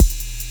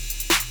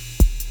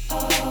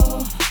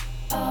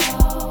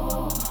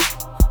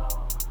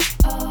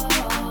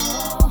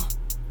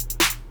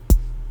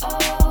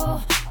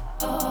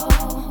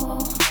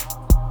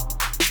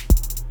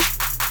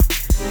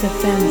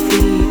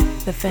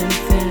the fem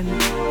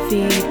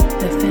feed,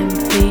 the fem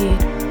feed,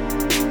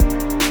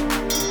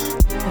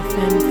 the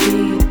fem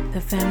feed,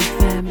 the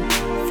fem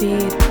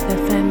feed, the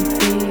fem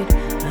feed.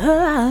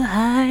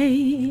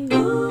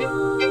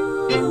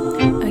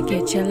 I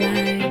get your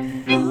life.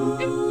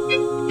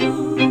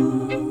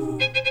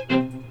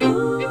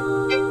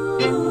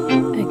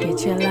 I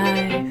get your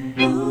life.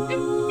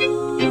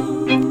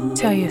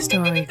 Tell your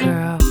story,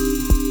 girl.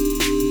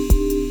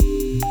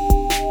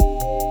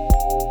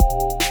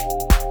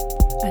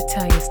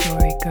 Tell your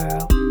story,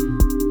 girl.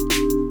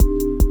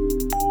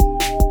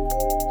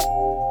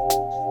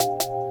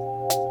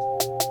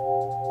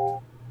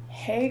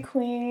 Hey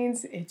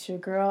Queens, it's your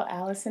girl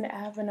Allison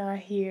Avenar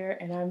here,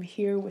 and I'm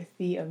here with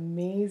the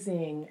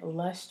amazing,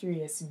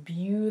 illustrious,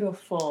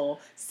 beautiful,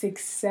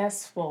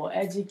 successful,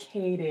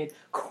 educated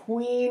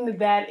queen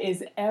that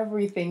is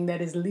everything,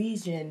 that is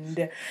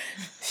legend,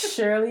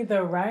 Shirley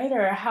the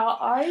writer. How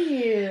are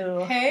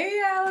you?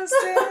 Hey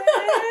Allison.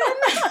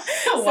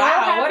 So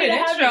wow, what an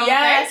intro.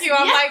 Yes. Thank you.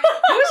 I'm like,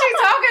 who's she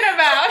talking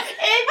about?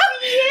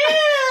 It's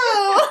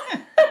you!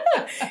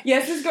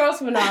 Yes, this girl's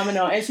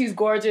phenomenal, and she's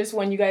gorgeous.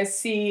 When you guys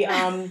see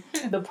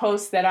the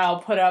post that I'll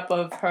put up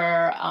of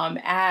her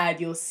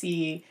ad, you'll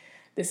see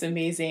this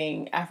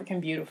amazing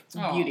African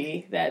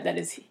beauty that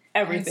is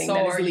everything, so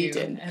that is are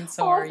legion. You. And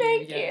so are you.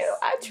 Thank you.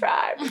 I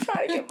tried. I'm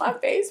trying to get my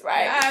face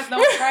right. Yes, no,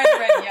 try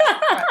already.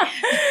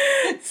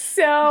 Yes,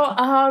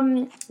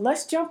 So,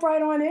 let's jump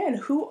right on in.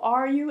 Who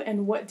are you,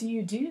 and what do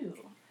you do?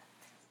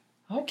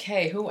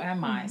 Okay, who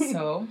am I?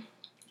 So,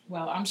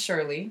 well, I'm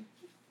Shirley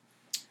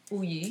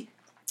Uyi.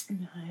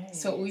 Nice.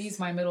 So Uyi is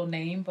my middle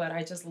name, but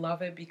I just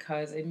love it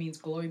because it means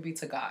glory be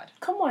to God.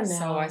 Come on now.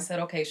 So I said,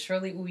 okay,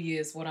 Shirley Uyi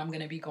is what I'm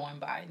going to be going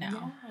by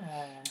now.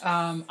 Yes.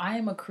 I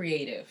am a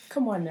creative.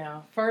 Come on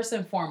now. First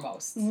and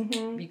foremost,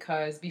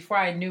 because before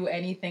I knew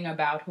anything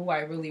about who I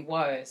really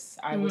was,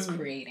 I was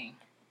creating.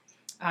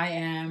 I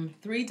am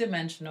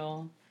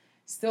three-dimensional,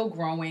 still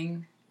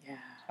growing,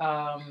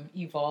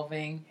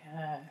 evolving.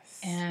 Yes.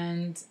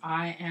 And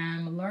I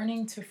am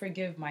learning to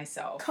forgive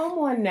myself. Come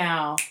on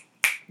now.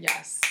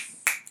 Yes.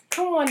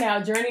 Come on now,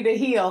 journey to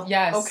heal.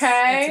 Yes.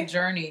 Okay. It's a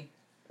journey.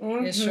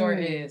 It sure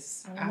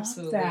is.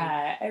 Absolutely.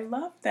 I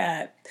love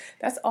that.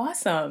 That's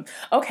awesome.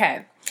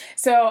 Okay.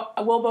 So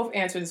we'll both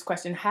answer this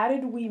question. How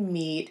did we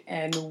meet,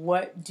 and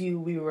what do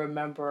we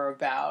remember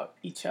about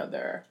each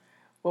other?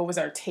 What was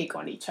our take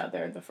on each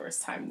other the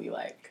first time we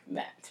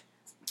met?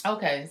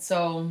 Okay,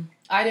 so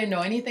I didn't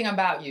know anything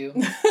about you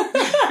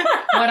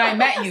when I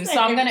met you. So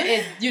I'm going to,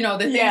 the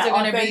things are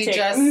going to be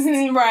just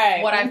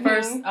what I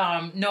first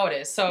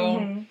noticed.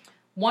 So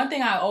one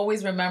thing I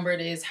always remembered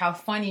is how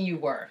funny you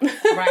were,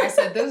 right? I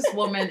said, this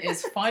woman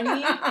is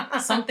funny.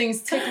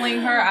 Something's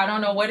tickling her. I don't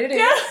know what it is.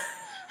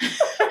 And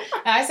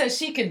I said,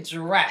 she can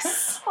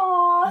dress.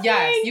 Aww,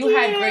 yes, you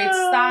had great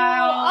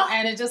style.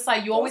 And it just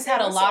you always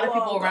had a lot of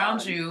people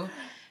around you.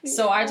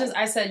 So I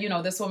said,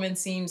 this woman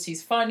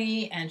she's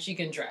funny and she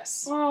can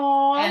dress.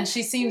 Aww, and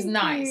she seems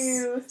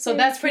nice. So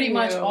that's pretty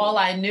much all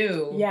I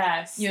knew.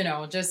 Yes.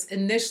 Just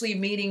initially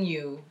meeting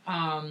you.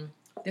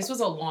 This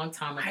was a long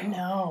time ago. I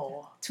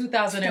know.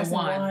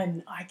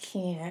 2001. I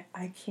can't.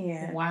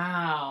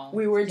 Wow.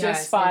 We were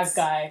just five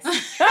guys.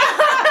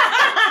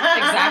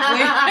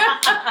 Exactly.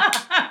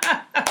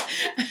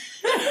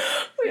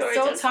 We were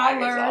so just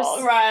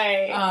toddlers.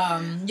 Right.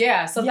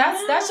 So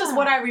that's just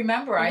what I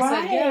remember.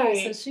 I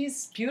said, so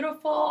she's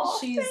beautiful,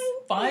 she's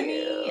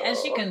funny, and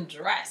she can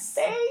dress.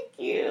 Thank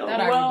you.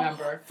 That I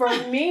remember. For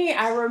me,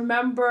 I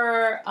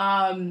remember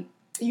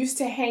used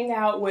to hang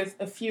out with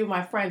a few of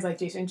my friends like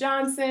Jason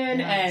Johnson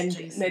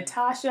and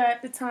Natasha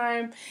at the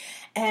time.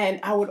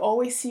 And I would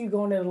always see you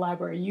going to the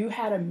library. You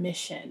had a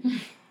mission.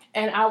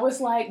 And I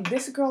was like,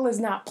 this girl is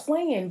not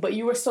playing, but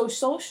you were so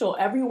social.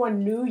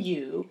 Everyone knew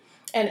you.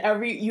 And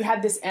you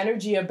had this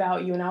energy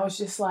about you. And I was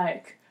just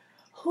like,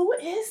 who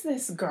is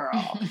this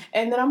girl?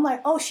 And then I'm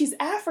like, oh, she's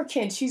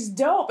African. She's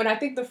dope. And I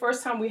think the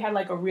first time we had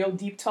a real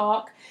deep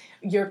talk,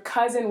 your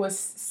cousin was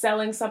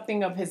selling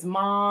something of his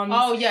mom's.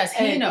 Oh, yes,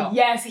 Hino.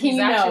 Yes, Hino. He's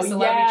actually a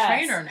celebrity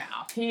trainer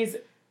now. He's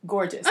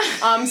gorgeous.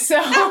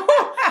 So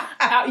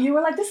you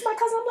were like, this is my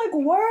cousin. I'm like,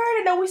 word.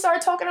 And then we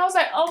started talking. I was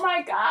like, oh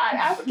my God,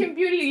 African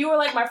beauty. You were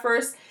my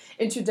first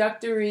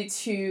introductory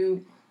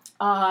to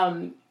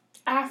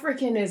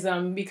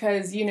Africanism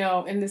because,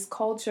 in this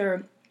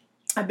culture,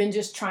 I've been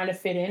just trying to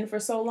fit in for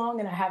so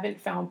long, and I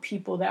haven't found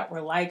people that were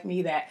like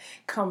me that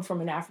come from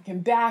an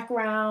African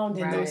background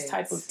and those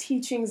type of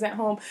teachings at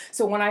home.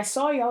 So when I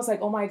saw you, I was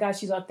like, oh my God,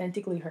 she's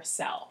authentically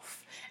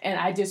herself. And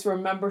I just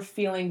remember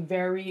feeling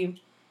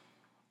very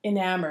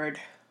enamored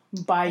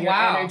by your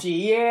energy.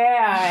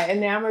 Yeah,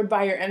 enamored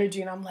by your energy.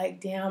 And I'm like,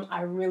 damn,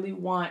 I really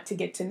want to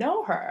get to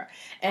know her.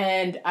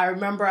 And I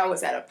remember I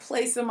was at a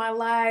place in my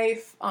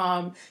life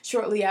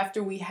shortly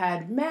after we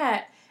had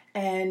met.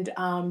 And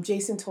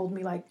Jason told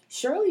me,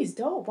 Shirley's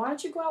dope. Why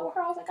don't you go out with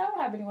her? I was like, I don't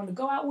have anyone to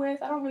go out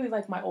with. I don't really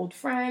like my old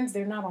friends.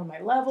 They're not on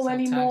my level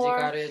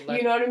anymore.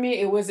 You know what I mean?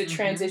 It was a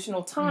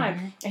transitional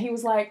time. And he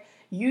was like,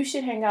 you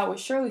should hang out with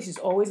Shirley. She's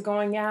always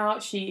going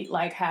out. She,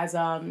 has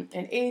an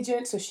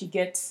agent, so she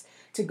gets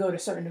to go to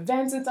certain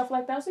events and stuff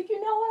like that. I was like,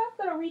 you know what, I'm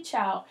going to reach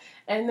out.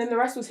 And then the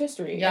rest was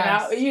history.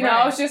 Yes, and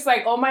I was just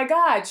like, oh my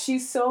God,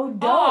 she's so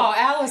dope. Oh,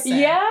 Allison.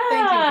 Yeah.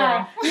 Thank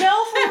you, girl.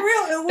 No, for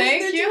real. It was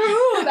Thank the you.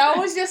 truth.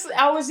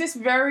 I was just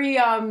very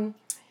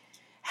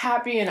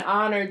happy and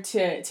honored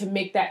to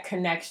make that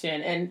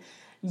connection. And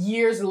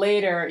years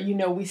later,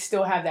 we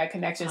still have that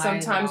connection.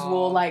 Sometimes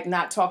we'll like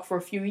not talk for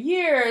a few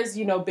years,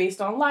 based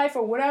on life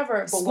or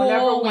whatever. But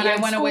when I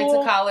went away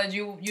to college,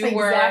 you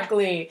were at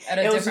a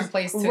different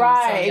place too.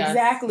 Right, so yes,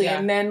 exactly. Yeah.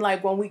 And then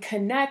like when we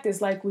connect, it's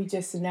like we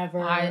just never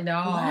left.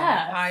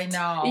 I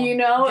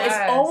know. It's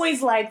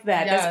always like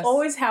that. Yes. That's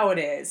always how it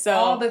is. So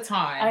all the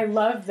time. I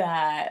love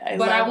that.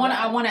 I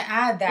want to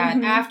add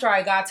that after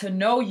I got to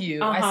know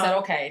you, I said,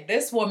 okay,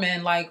 this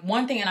woman, like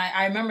one thing, and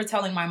I remember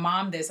telling my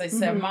mom this. I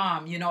said,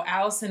 Mom,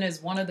 Allison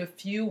is one of the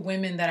few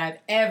women that I've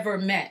ever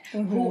met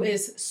who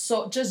is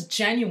so just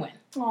genuine.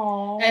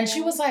 Aww. And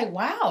she was like,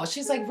 wow.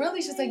 She's like,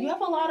 really? She's like, you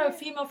have a lot of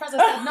female friends?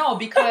 I said, no,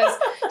 because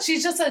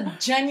she's just a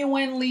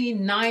genuinely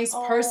nice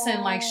person.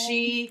 Like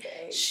she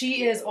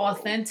is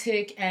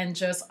authentic and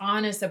just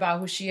honest about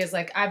who she is.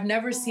 Like I've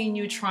never seen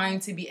you trying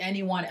to be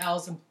anyone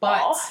else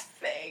but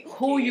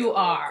who you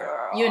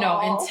are.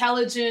 Girl.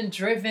 Intelligent,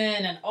 driven,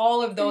 and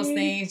all of those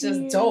things.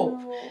 Just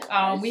dope.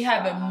 We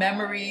have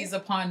memories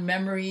upon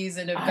memories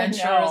and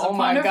adventures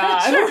upon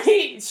adventures.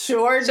 We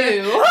sure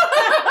do.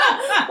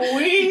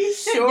 We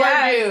sure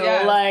do.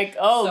 Yes. Like,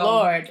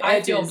 Lord.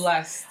 I feel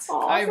blessed.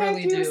 I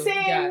really do. Same.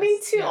 Yes, Me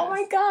too. yes. Oh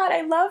my God,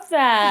 I love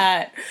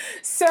that.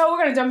 So we're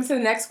going to jump into the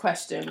next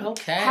question.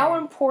 Okay. How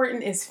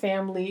important is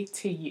family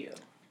to you?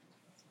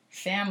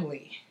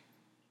 Family.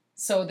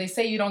 So they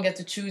say you don't get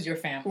to choose your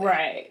family.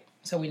 Right.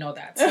 So we know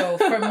that. So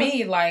for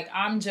me, like,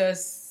 I'm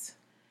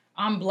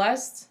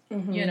blessed,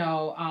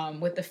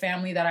 with the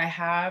family that I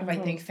have. I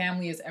think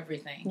family is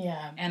everything.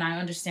 Yeah. And I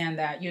understand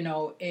that,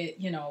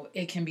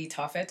 it can be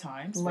tough at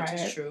times, which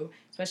is true.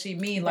 Especially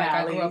me, like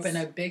I grew up in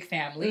a big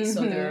family,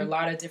 so there are a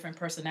lot of different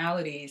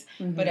personalities.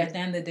 But at the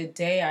end of the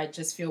day, I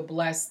just feel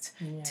blessed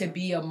to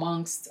be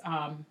amongst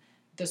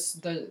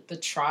the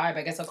tribe.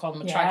 I guess I'll call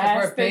them a tribe because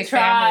we're a big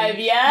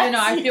family. Yes,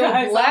 I feel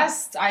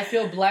blessed. I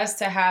feel blessed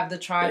to have the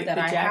tribe that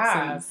I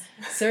have.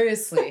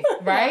 Seriously,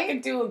 right? We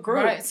could do a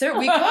group. Right. So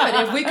we could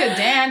if we could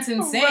dance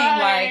and sing,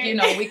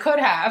 we could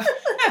have.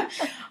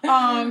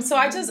 So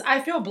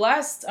I feel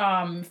blessed.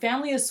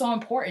 Family is so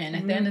important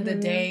at the end of the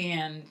day,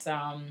 and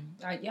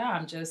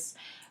I'm just.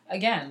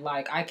 Again,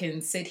 like I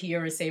can sit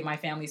here and say my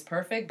family's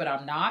perfect, but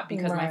I'm not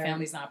because my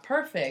family's not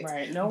perfect.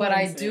 Right. But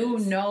I do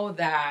know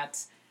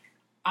that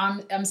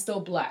I'm still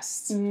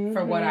blessed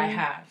for what I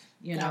have,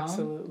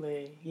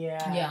 Absolutely.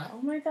 Yeah. Yeah.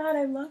 Oh my God,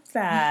 I love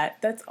that.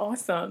 That's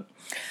awesome.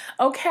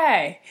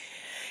 Okay.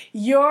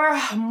 Your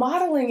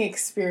modeling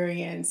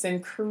experience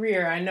and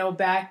career. I know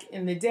back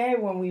in the day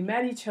when we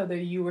met each other,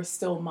 you were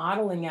still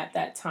modeling at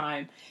that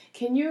time.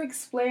 Can you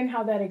explain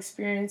how that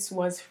experience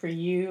was for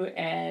you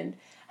and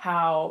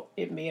how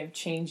it may have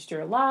changed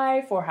your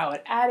life or how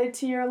it added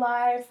to your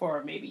life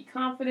or maybe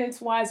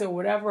confidence-wise or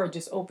whatever, or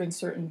just opened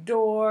certain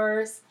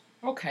doors?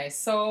 Okay,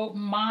 so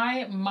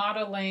my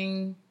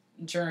modeling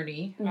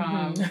journey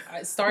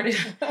I started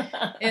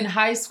in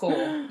high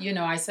school.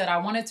 I said I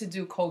wanted to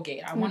do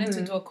Colgate. I wanted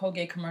to do a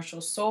Colgate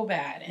commercial so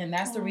bad. And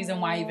that's the reason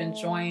why I even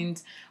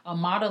joined a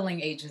modeling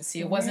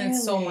agency. It wasn't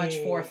so much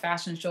for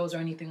fashion shows or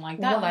anything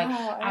like that.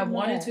 Wow, I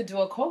wanted to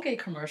do a Colgate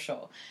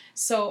commercial.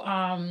 So,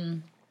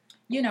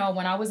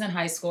 when I was in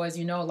high school, as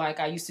you know,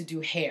 like I used to do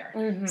hair.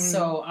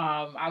 So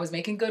I was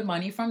making good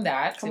money from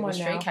that. It was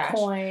straight cash.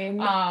 Coin.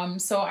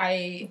 So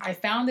I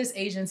found this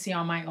agency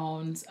on my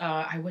own.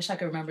 I wish I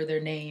could remember their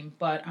name,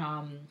 but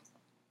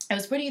it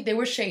was they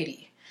were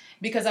shady.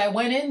 Because I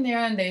went in there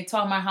and they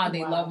told me how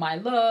they love my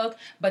look,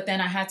 but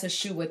then I had to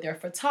shoot with their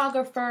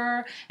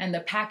photographer, and the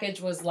package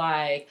was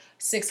like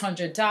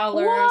 $600.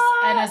 What?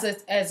 And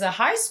as a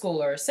high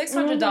schooler,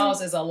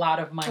 $600 is a lot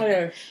of money.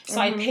 Okay. So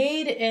I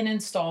paid in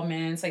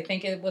installments. I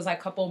think it was like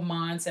a couple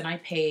months, and I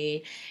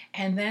paid.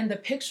 And then the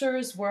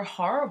pictures were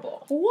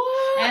horrible.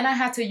 What? And I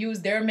had to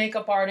use their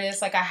makeup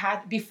artist. Like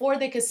before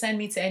they could send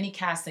me to any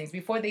castings,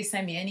 before they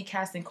sent me any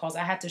casting calls,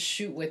 I had to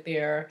shoot with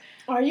their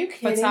Are you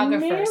kidding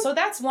photographer. me? So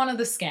that's one of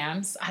the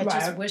scams. I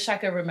just wish I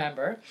could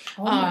remember.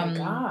 Oh my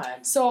God.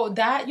 So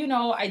that,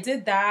 I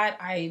did that.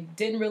 I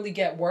didn't really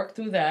get work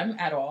through them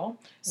at all.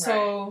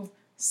 So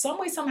some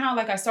way, somehow,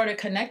 like I started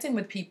connecting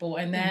with people,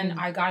 and then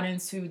I got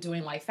into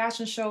doing like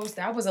fashion shows.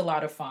 That was a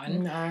lot of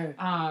fun.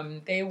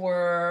 No. They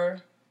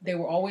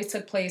were always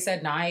took place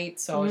at night.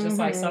 So it's just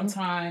like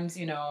sometimes,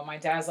 my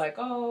dad's like,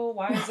 oh,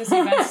 why is this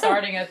event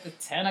starting at the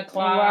 10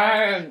 o'clock?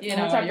 Right.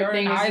 You're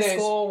in high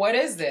school. What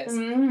is this?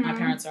 My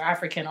parents are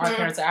African. Our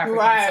parents are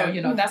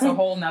African. So, that's a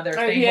whole nother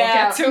thing we'll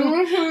get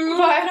to.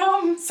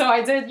 But, so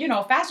I did,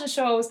 fashion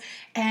shows,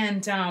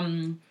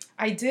 and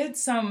I did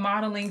some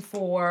modeling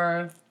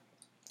for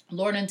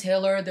Lord and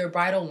Taylor, their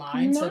bridal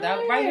line. Nice. So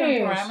that right here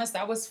in Paramus,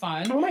 that was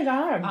fun. Oh my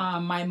God.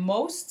 My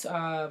most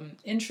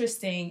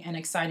interesting and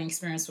exciting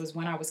experience was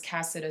when I was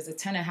casted as a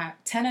 10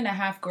 and a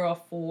half girl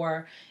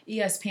for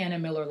ESPN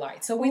and Miller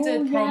Lite. So we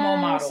did promo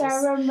models.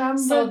 I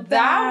remember so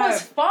that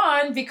was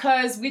fun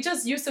because we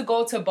just used to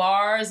go to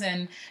bars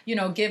and,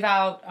 give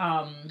out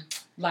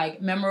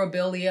like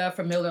memorabilia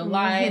for Miller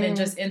Lite and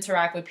just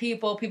interact with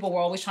people. People were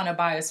always trying to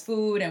buy us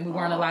food and we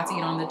weren't allowed to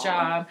eat on the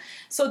job.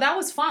 So that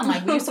was fun.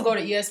 Like we used to go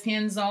to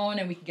ESPN Zone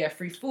and we could get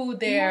free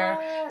food there.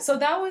 What? So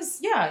that was,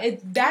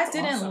 that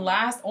didn't awesome.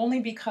 Last only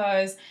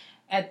because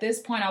at this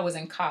point I was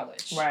in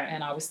college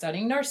and I was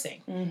studying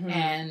nursing.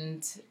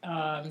 And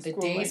the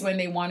days when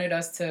they wanted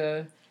us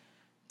to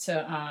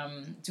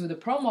do the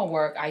promo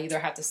work, I either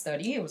had to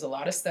study, it was a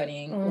lot of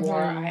studying,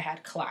 or I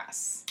had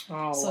class.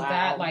 So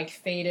that like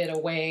faded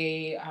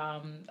away,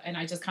 and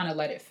I just kind of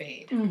let it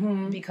fade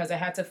because I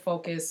had to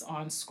focus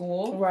on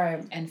school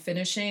and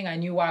finishing. I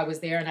knew why I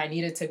was there and I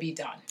needed to be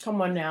done.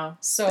 Come on now.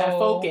 So that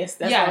focus.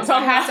 That's what I'm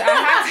talking about.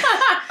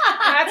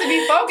 I had to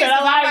be focused.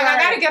 I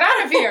got to get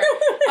out of here.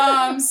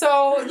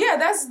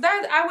 That's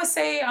that. I would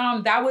say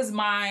that was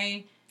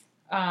my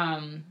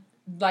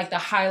like the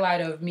highlight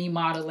of me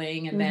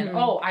modeling. And then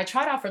I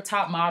tried out for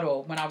Top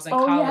Model when I was in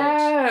college.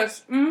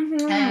 Yes.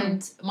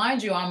 And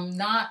mind you,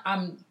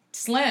 I'm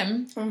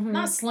slim.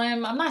 Not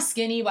slim. I'm not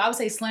skinny, but I would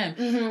say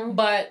slim.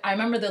 But I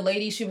remember the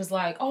lady, she was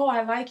like, "Oh,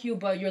 I like you,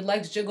 but your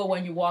legs jiggle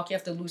when you walk. You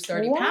have to lose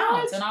 30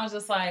 pounds." And I was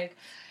just like,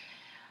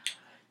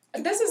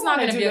 this is not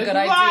going to be a good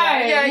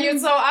idea.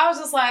 So I was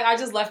just like, I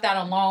just left that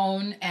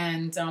alone.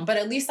 And, but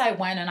at least I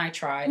went and I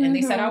tried. And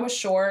they said I was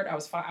short.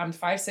 I'm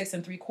 5'6"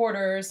 and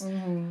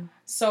 3/4.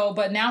 So,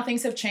 but now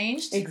things have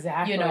changed.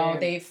 Exactly.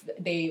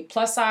 They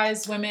plus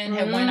size women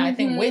have went. I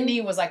think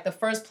Whitney was like the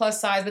first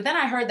plus size. But then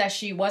I heard that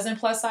she wasn't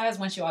plus size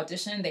when she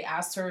auditioned. They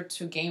asked her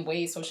to gain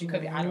weight so she could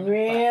be. I don't know.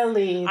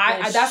 Really?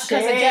 That's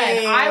because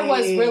again, I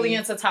was really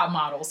into Top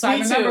Model. So I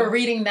remember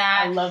reading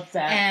that. I love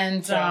that.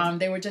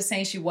 And they were just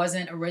saying she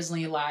wasn't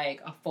originally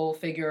like a full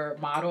figure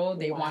model.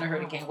 They wanted her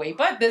to gain weight,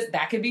 but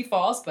that could be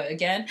false. But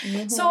again,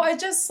 so I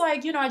just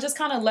like I just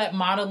kind of let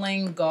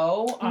modeling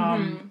go.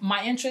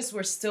 My interests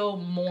were still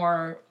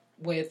more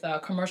with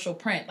commercial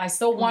print. I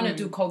still want to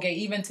do Colgate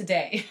even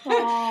today. So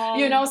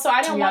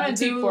I didn't want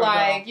to do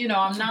like,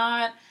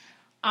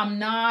 I'm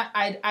not,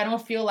 I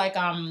don't feel like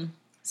I'm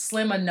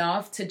slim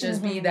enough to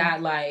just be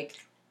that like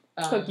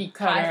cookie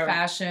cutter high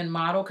fashion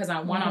model because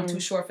I'm too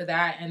short for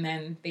that. And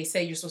then they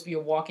say you're supposed to be a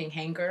walking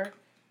hanger.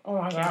 Oh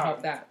my God. Can't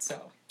help that.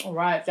 So. All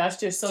right, that's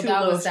just so two that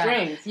little was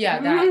strings. That. Yeah,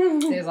 that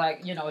is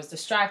like it's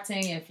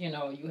distracting if you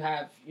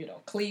have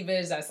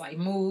cleavage that's like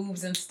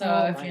moves and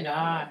stuff. Oh my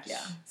gosh.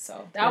 Yeah.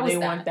 So that was they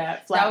that. want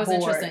that flat that was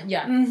board. Interesting.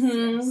 Yeah.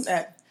 Yes.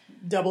 That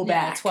double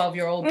back.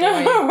 12-year-old boy.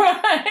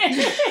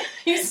 Right.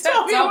 You said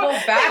double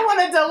back. They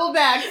want a double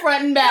back,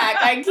 front and back.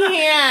 I can't.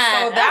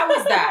 So that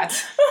was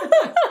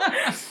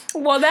that.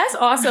 Well, that's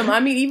awesome.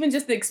 I mean, even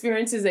just the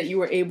experiences that you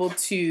were able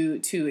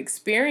to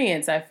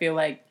experience, I feel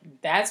like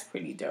that's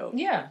pretty dope.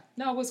 Yeah.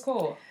 No, it was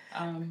cool.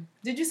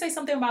 Did you say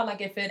something about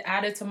like if it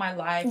added to my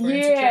life or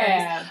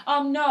insecurities?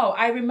 No,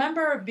 I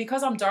remember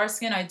because I'm dark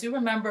skinned, I do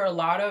remember a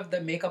lot of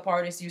the makeup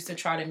artists used to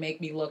try to make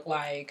me look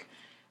like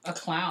a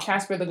clown.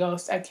 Casper the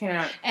Ghost. I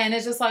can't. And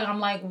it's just like,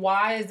 I'm like,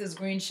 why is this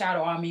green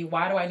shadow on me?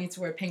 Why do I need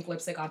to wear pink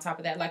lipstick on top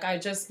of that? Like, I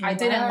didn't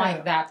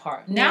like that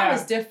part. Now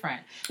it's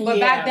different. But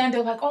back then,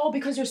 they're like, oh,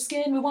 because your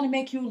skin, we want to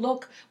make you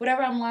look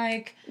whatever. I'm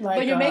like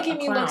but you're making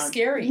me look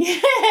scary. Yeah.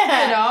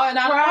 And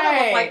I don't want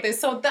to look like this.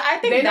 So I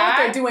think they know what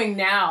they're doing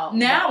now.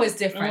 Now is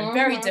different.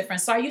 Very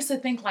different. So I used to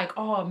think like,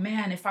 oh,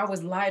 man, if I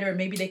was lighter,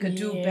 maybe they could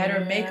do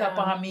better makeup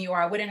on me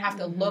or I wouldn't have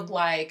to look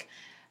like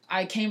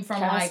I came from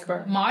Casper.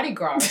 Like Mardi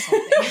Gras or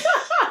something.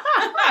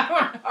 I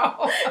don't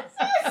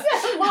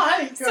know.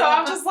 Mardi Gras. So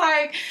I'm just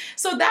like,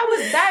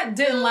 that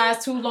didn't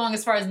last too long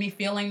as far as me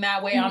feeling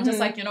that way. I'm just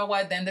like, you know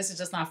what? Then this is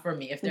just not for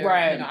me. If they're,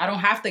 I don't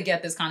have to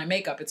get this kind of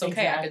makeup. It's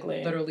okay. Exactly. I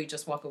could literally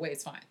just walk away.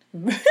 It's fine.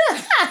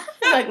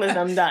 Like, listen,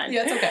 I'm done.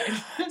 Yeah, it's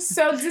okay.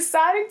 So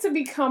deciding to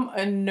become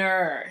a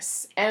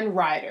nurse and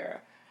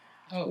writer.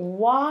 Oh.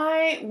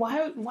 Why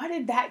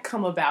did that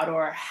come about,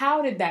 or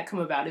how did that come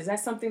about? Is that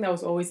something that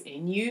was always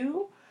in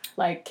you?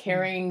 Like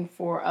caring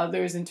for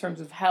others in terms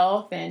of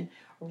health and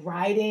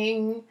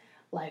writing,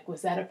 like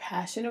was that a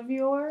passion of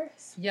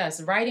yours?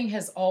 Yes, writing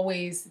has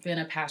always been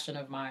a passion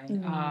of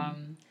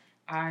mine.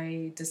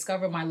 I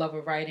discovered my love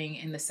of writing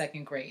in the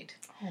 2nd grade.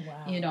 Oh,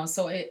 wow.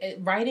 So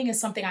writing is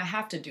something I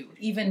have to do.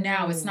 Even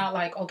now, it's not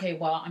like, okay,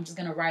 well, I'm just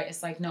going to write.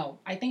 It's like, no,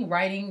 I think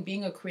writing,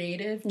 being a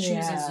creative,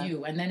 chooses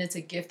you. And then it's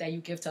a gift that you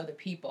give to other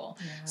people.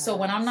 Yes. So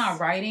when I'm not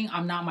writing,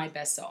 I'm not my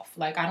best self.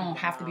 Like, I don't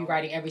have to be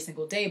writing every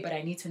single day, but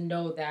I need to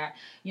know that,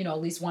 at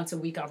least once a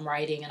week I'm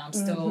writing and I'm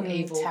still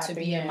able to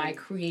be in my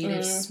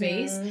creative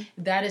space.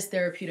 That is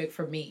therapeutic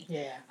for me.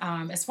 Yeah.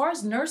 As far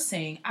as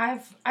nursing,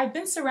 I've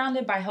been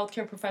surrounded by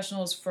healthcare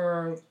professionals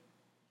for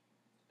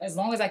as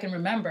long as I can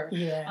remember.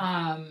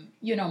 Yeah.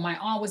 You know, my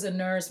aunt was a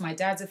nurse, my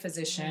dad's a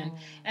physician.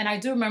 And I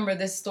do remember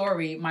this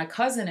story. My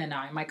cousin,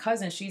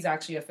 she's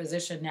actually a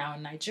physician now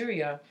in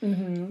Nigeria.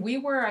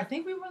 I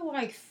think we were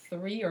like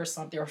 3 or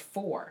something, or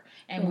 4.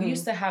 And we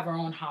used to have our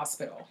own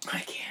hospital. I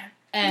can't.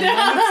 And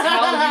let me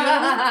tell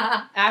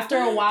you, after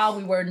a while,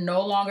 we were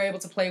no longer able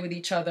to play with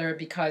each other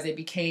because it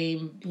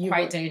became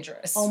quite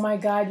dangerous. Oh my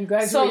God, you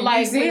guys so were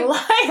like using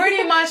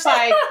pretty much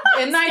like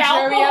in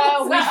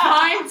Nigeria,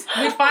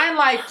 we find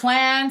like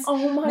plants,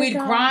 we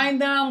grind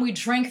them, we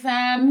drink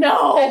them.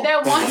 No. And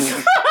then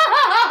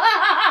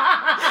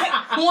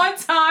one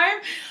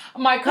time,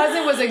 my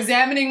cousin was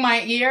examining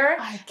my ear.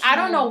 I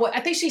don't know what.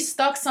 I think she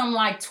stuck some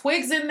like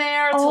twigs in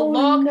there to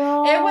look.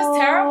 No. It was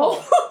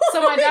terrible.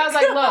 So my dad was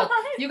like, "Look,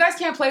 you guys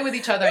can't play with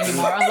each other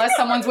anymore unless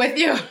someone's with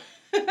you."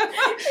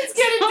 It's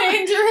getting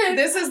dangerous.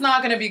 This is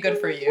not going to be good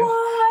for you.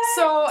 What?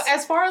 So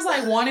as far as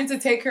like wanting to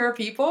take care of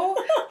people,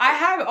 I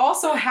have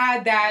also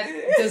had that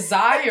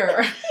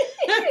desire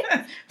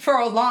for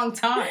a long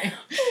time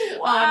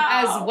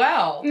as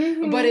well.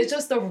 But it's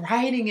just the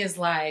writing is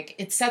like,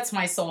 it sets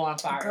my soul on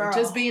fire. Girl.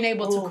 Just being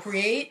able to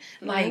create,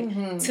 like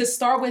to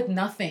start with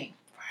nothing.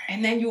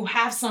 And then you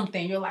have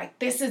something. You're like,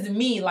 this is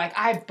me. Like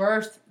I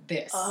birthed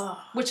this.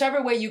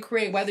 Whichever way you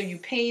create, whether you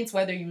paint,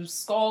 whether you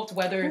sculpt,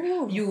 whether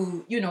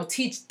you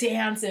teach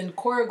dance and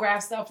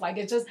choreograph stuff, like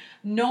it's just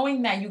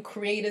knowing that you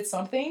created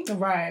something.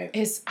 Right.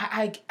 Is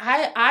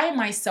I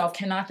myself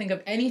cannot think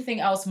of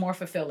anything else more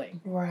fulfilling.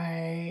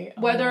 Right.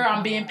 Whether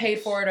I'm being paid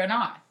for it or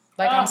not.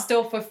 Like I'm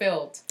still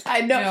fulfilled.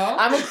 I know.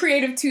 I'm a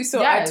creative too,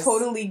 so I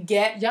totally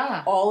get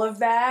all of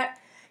that.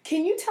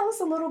 Can you tell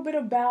us a little bit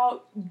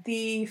about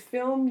the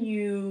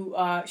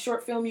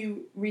short film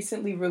you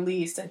recently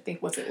released? I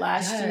think, was it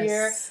last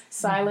year?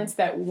 Silence,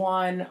 that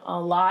won a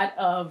lot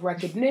of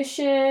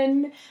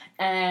recognition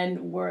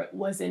and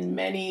was in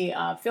many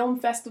film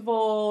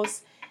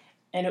festivals,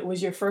 and it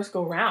was your first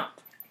go round.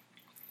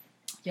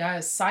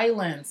 Yes,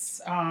 Silence.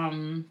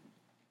 I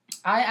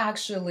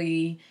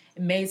actually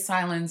made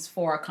Silence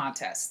for a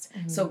contest.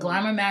 So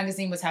Glamour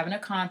Magazine was having a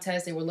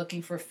contest. They were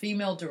looking for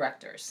female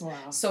directors.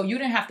 Wow. So you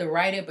didn't have to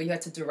write it, but you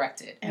had to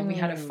direct it. And we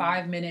had a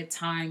 5-minute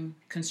time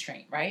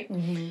constraint, right?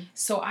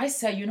 So I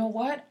said, you know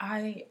what?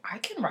 I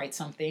can write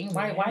something.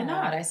 Why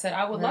not? I said,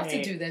 I would love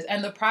to do this.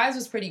 And the prize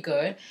was pretty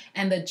good.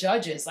 And the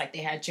judges, like they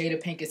had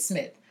Jada Pinkett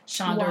Smith,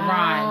 Shonda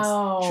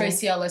Rhimes,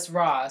 Tracee Ellis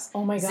Ross,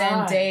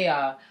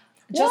 Zendaya.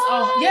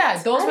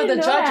 Those were the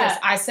judges.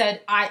 That. I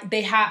said,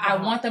 I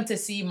want them to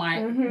see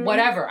my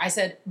whatever. I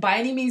said, by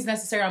any means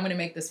necessary, I'm going to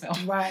make this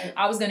film. Right.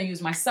 I was going to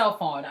use my cell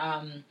phone,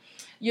 my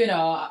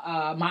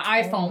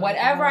iPhone,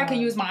 whatever I can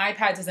use. My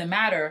iPad doesn't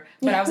matter.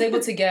 But I was able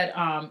to get,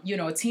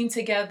 a team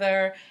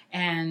together,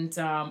 and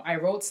I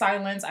wrote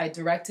Silence. I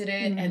directed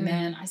it, and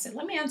then I said,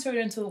 let me enter it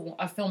into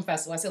a film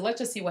festival. I said, let's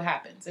just see what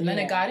happens. And then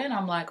it got in.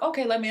 I'm like,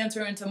 okay, let me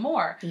enter into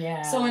more.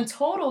 Yeah. So in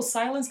total,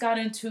 Silence got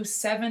into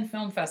 7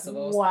 film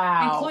festivals.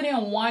 Wow.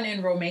 Including one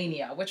in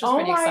Romania, which was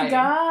pretty exciting. Oh my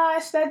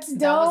gosh, that's dope.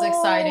 That was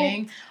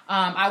exciting.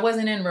 I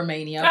wasn't in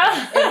Romania,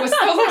 but it was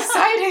still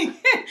exciting.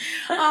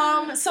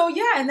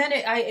 And then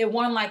it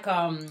won like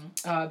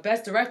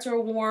Best Director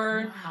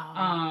Award.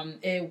 Wow.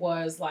 It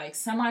was like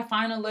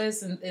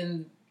semi-finalists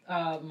in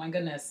my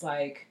goodness,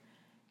 like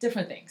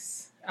different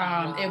things.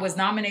 It was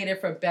nominated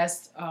for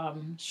Best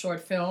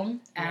Short Film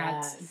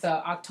at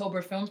the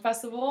October Film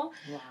Festival,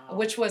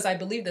 which was, I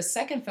believe, the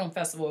second film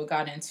festival it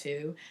got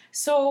into.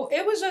 So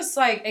it was just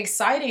like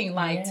exciting,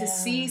 to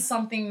see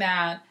something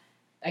that,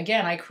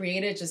 again, I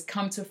created just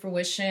come to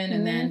fruition,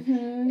 and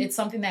then it's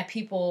something that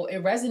it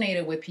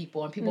resonated with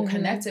people, and people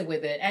connected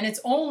with it. And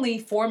it's only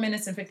 4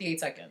 minutes and 58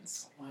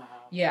 seconds. Wow.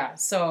 Yeah,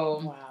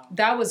 so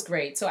that was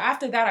great. So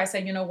after that, I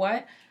said, you know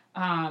what?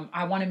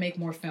 I want to make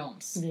more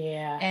films.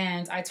 Yeah.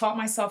 And I taught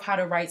myself how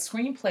to write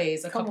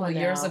screenplays a couple of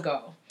years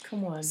ago.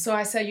 Come on. So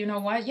I said, you know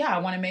what? Yeah, I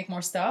want to make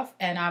more stuff.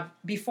 And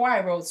before I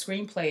wrote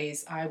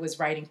screenplays, I was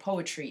writing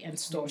poetry and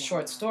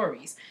short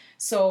stories.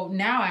 So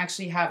now I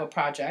actually have a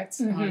project,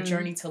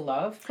 Journey to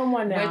Love,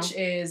 which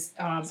is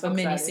a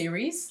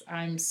mini-series.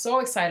 I'm so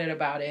excited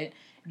about it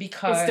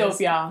because... It's dope,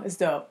 y'all. It's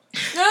dope.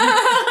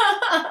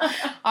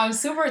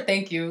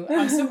 Thank you.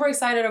 I'm super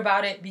excited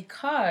about it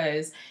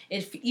because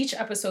each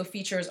episode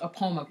features a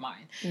poem of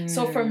mine.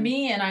 So for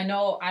me, and I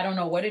don't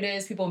know what it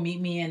is, people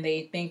meet me and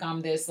they think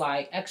I'm this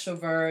like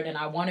extrovert and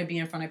I want to be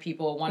in front of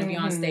people, want to be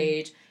on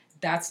stage.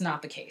 That's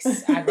not the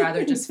case. I'd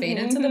rather just fade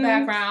into the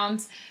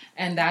background.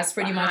 And that's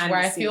pretty much where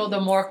I feel the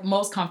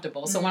most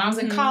comfortable. So when I was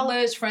in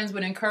college, friends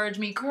would encourage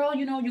me, girl,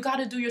 you got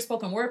to do your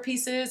spoken word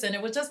pieces. And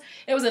it was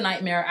a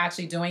nightmare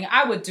actually doing it.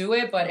 I would do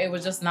it, but it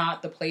was just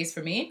not the place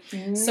for me.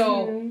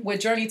 So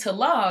with Journey to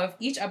Love,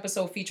 each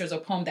episode features a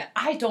poem that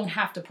I don't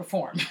have to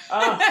perform.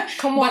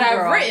 Come on, but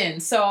girl. I've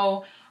written.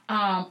 So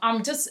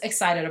I'm just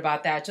excited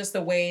about that, just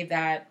the way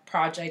that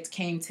project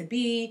came to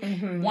be.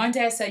 One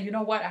day I said, you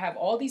know what, I have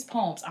all these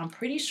poems. I'm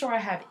pretty sure I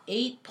have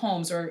 8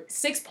 poems or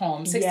 6 to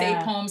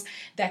 8 poems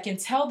that can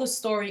tell the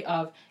story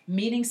of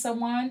meeting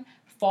someone,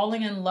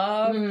 falling in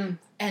love,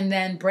 and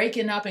then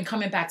breaking up and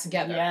coming back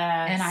together.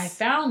 Yes. And I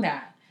found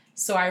that.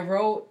 So I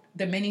wrote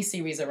the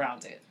mini-series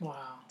around it. Wow.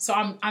 So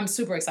I'm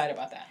super excited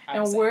about that.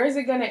 And where is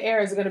it going to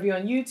air? Is it going to be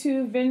on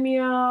YouTube,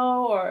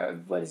 Vimeo, or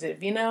what is it,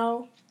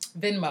 Vino?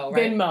 Venmo,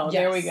 right? Venmo,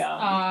 yes. There we go.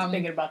 I'm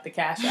thinking about the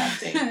Cash App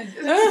thing.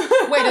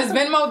 Wait, is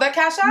Venmo the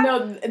Cash App?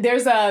 No,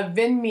 there's a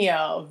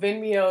Vimeo.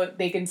 Vimeo,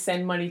 they can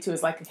send money to.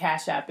 It's like a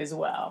Cash App as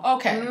well.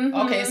 Okay.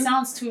 Okay, it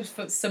sounds too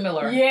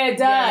similar. Yeah, it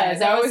does.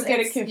 Yeah, I always get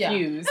it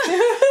confused. Yeah.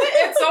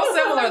 It's so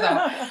similar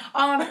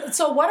though.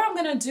 So what I'm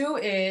going to do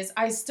is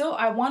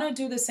I want to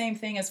do the same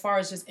thing as far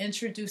as just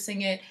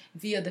introducing it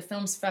via the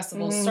Films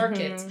Festival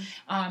circuit.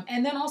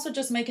 And then also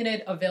just making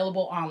it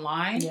available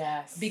online.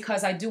 Yes.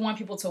 Because I do want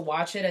people to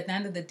watch it. At the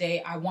end of the day,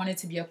 I want it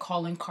to be a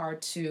calling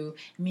card to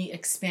me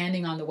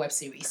expanding on the web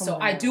series.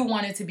 I do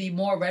want it to be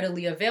more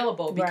readily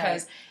available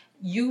because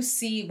you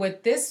see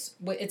with this,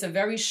 it's a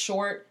very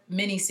short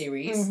mini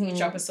series.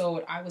 Each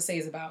episode, I would say,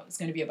 it's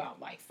going to be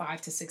about like 5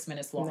 to 6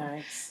 minutes long.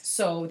 Nice.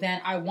 So then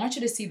I want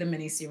you to see the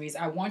mini series.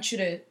 I want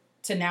you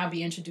to now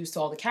be introduced to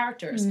all the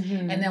characters.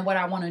 And then what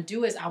I want to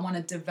do is I want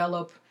to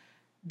develop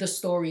the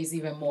stories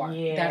even more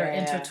that are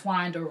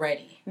intertwined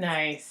already.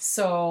 Nice.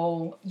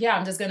 So, yeah,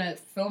 I'm just going to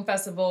film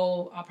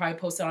festival. I'll probably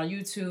post it on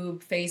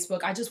YouTube,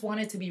 Facebook. I just want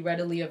it to be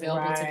readily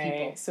available to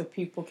people. So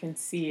people can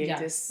see it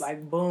just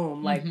like,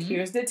 boom, like,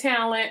 here's the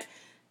talent.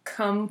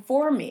 Come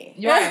for me.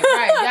 Right,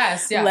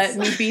 yes. Let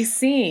me be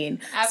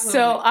seen. Absolutely.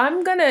 So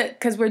I'm going to,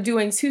 because we're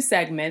doing 2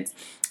 segments,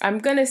 I'm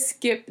going to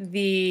skip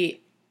the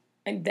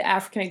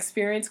African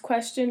experience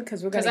question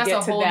because we're going to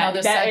get to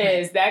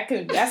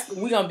that.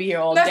 We're going to be here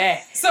all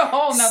day. It's a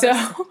whole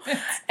nother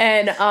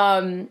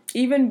and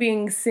even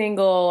being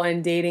single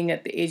and dating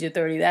at the age of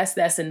 30,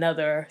 that's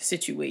another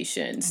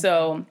situation.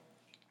 So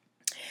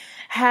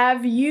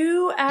have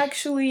you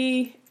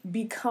actually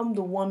become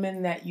the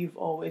woman that you've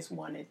always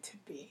wanted to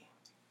be?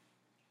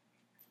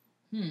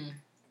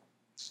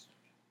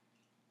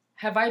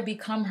 Have I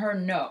become her?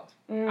 No.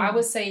 I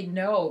would say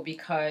no,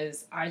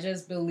 because I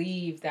just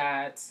believe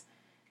that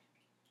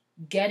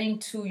getting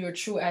to your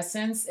true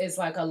essence is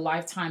like a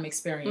lifetime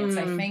experience.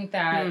 I think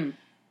that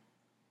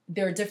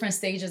there are different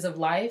stages of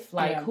life.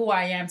 Like who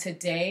I am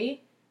today,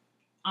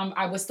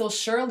 I was still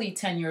Shirley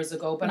 10 years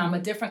ago, but I'm a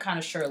different kind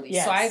of Shirley.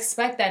 Yes. So I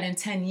expect that in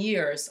 10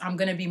 years, I'm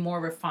going to be more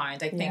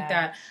refined. I think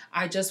that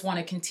I just want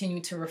to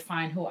continue to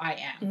refine who I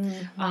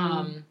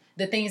am.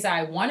 The things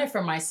I wanted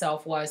for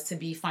myself was to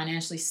be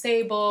financially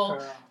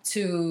stable,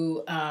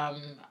 to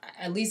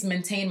at least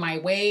maintain my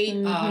weight,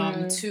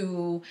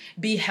 to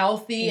be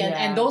healthy.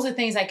 And those are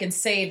things I can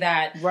say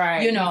that,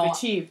 you've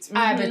achieved.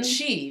 I've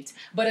achieved.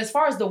 But as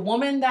far as the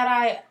woman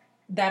that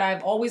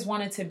I've always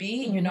wanted to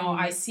be, you know,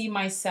 I see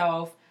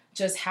myself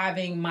just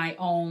having my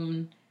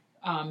own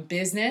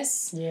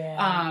business.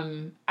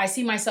 I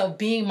see myself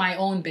being my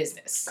own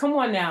business. Come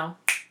on now.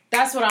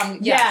 That's what I'm...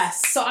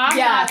 Yes. So I'm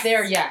not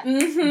there yet.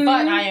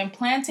 But I am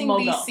planting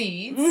these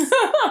seeds.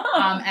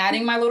 I'm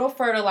adding my little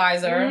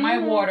fertilizer, my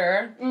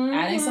water,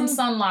 adding some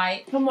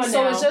sunlight. Come on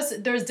so now. it's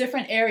just... There's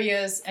different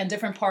areas and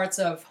different parts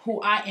of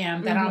who I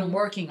am that I'm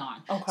working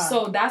on. Okay.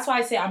 So that's why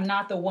I say I'm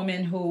not the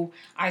woman who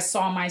I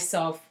saw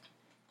myself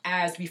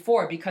as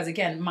before. Because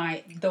again,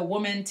 the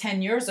woman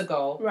 10 years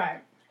ago...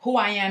 Who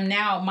I am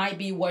now might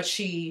be what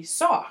she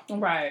saw.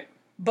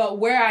 But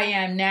where I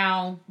am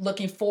now,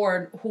 looking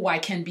forward, who I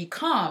can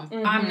become,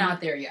 I'm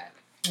not there yet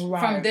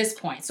from this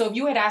point. So if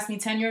you had asked me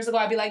 10 years ago,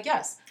 I'd be like,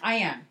 yes, I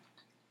am.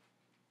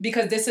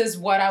 Because this is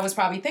what I was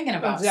probably thinking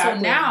about. Exactly.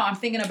 So now I'm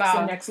thinking about... It's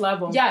the next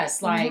level.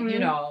 Yes, like, you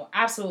know,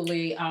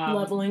 absolutely.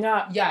 Leveling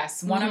up.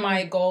 Yes. One of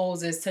my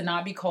goals is to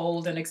not be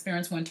cold and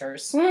experience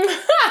winters. Here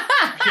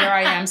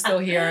I am still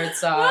here.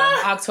 It's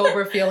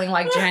October feeling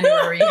like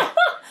January.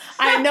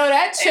 I know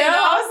that chill.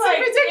 I was like,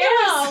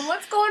 ridiculous. Damn,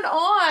 what's going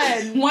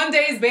on? One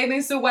day is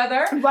bathing suit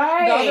weather.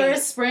 Right. The other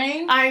is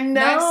spring. I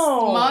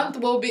know.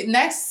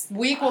 Next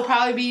week will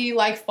probably be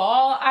like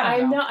fall. I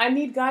don't know. I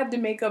need God to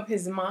make up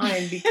his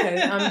mind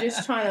because I'm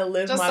just trying to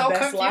live my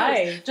best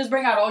life. Just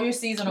bring out all your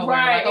seasonal wear.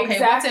 Like,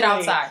 okay, what's it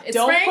outside? It's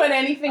don't spring? Put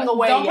anything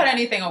away. Don't put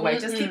anything away.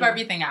 Just keep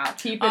everything out.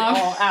 Keep it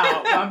all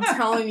out. I'm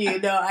telling you.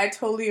 No, I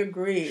totally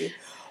agree.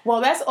 Well,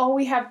 that's all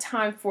we have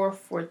time for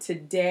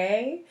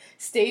today.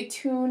 Stay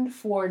tuned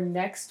for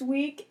next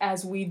week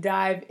as we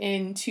dive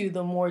into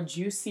the more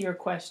juicier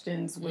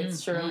questions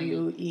with Shirley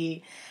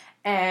Uyi.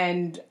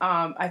 And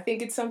I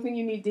think it's something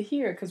you need to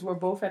hear because we're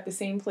both at the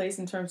same place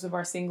in terms of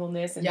our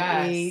singleness and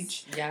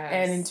age.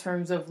 And in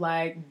terms of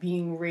like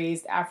being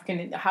raised African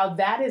and how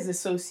that is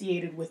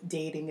associated with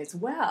dating as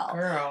well.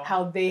 Girl.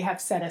 How they have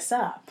set us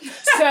up.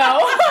 So,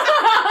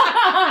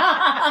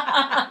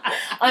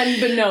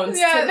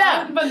 unbeknownst to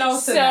them.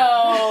 Unbeknownst to them.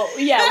 So,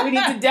 yeah, we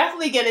need to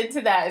definitely get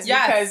into that.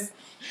 Because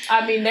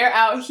I mean, they're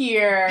out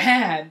here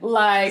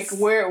like,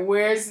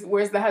 where's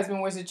the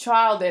husband, where's the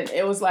child? And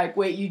it was like,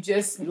 wait, you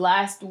just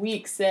last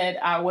week said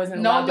I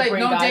wasn't allowed to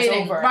bring guys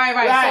dating. over.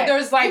 Right. So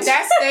there's like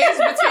that stage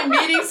between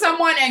meeting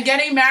someone and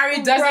getting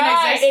married doesn't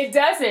exist. It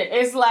doesn't.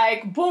 It's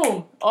like,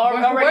 boom.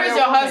 Where's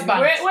your husband?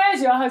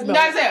 Where's your husband?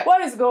 That's it.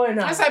 What is going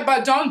on? It's like,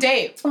 but don't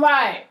date.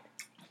 Right.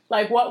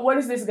 Like, what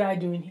is this guy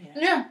doing here?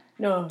 Yeah.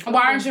 No.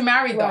 Why aren't you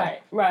married though?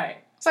 Right.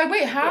 It's like,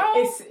 wait, how?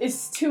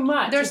 It's too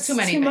much. There's too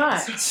many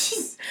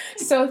things.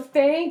 So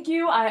thank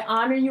you. I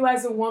honor you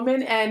as a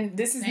woman, and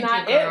this is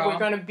not it. We're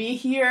going to be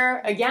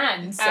here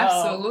again. So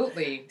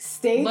absolutely.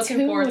 Stay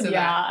tuned, forward to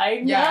that.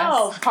 I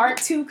know. Yes. Part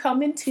 2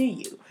 coming to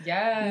you.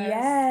 Yes.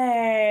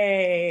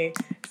 Yay.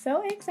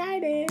 So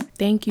excited.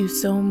 Thank you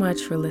so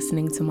much for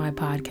listening to my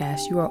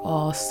podcast. You are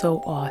all so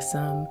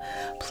awesome.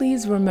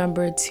 Please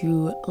remember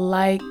to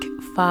like,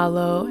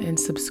 follow, and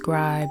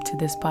subscribe to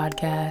this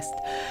podcast.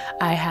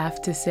 I have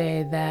to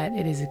say that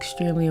it is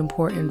extremely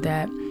important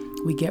that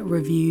we get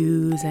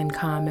reviews and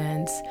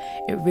comments.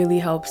 It really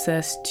helps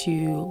us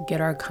to get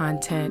our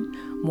content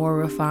more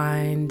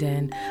refined,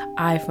 and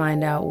I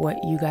find out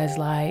what you guys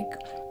like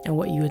and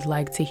what you would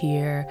like to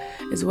hear,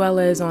 as well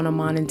as on a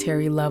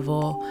monetary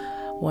level.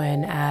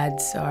 When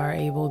ads are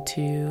able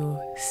to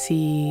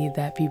see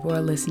that people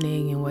are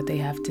listening and what they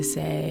have to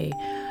say,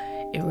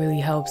 it really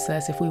helps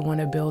us if we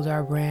want to build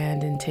our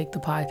brand and take the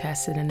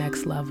podcast to the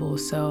next level.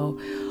 So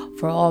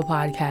for all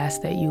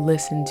podcasts that you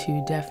listen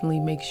to,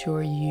 definitely make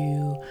sure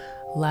you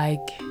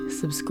like,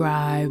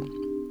 subscribe,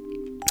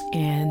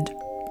 and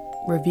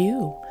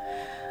review.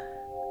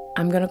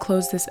 I'm going to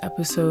close this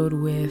episode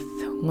with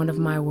one of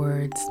my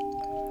words.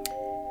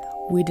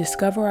 We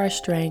discover our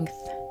strength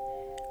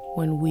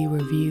when we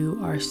review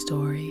our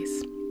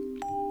stories.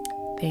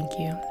 Thank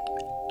you.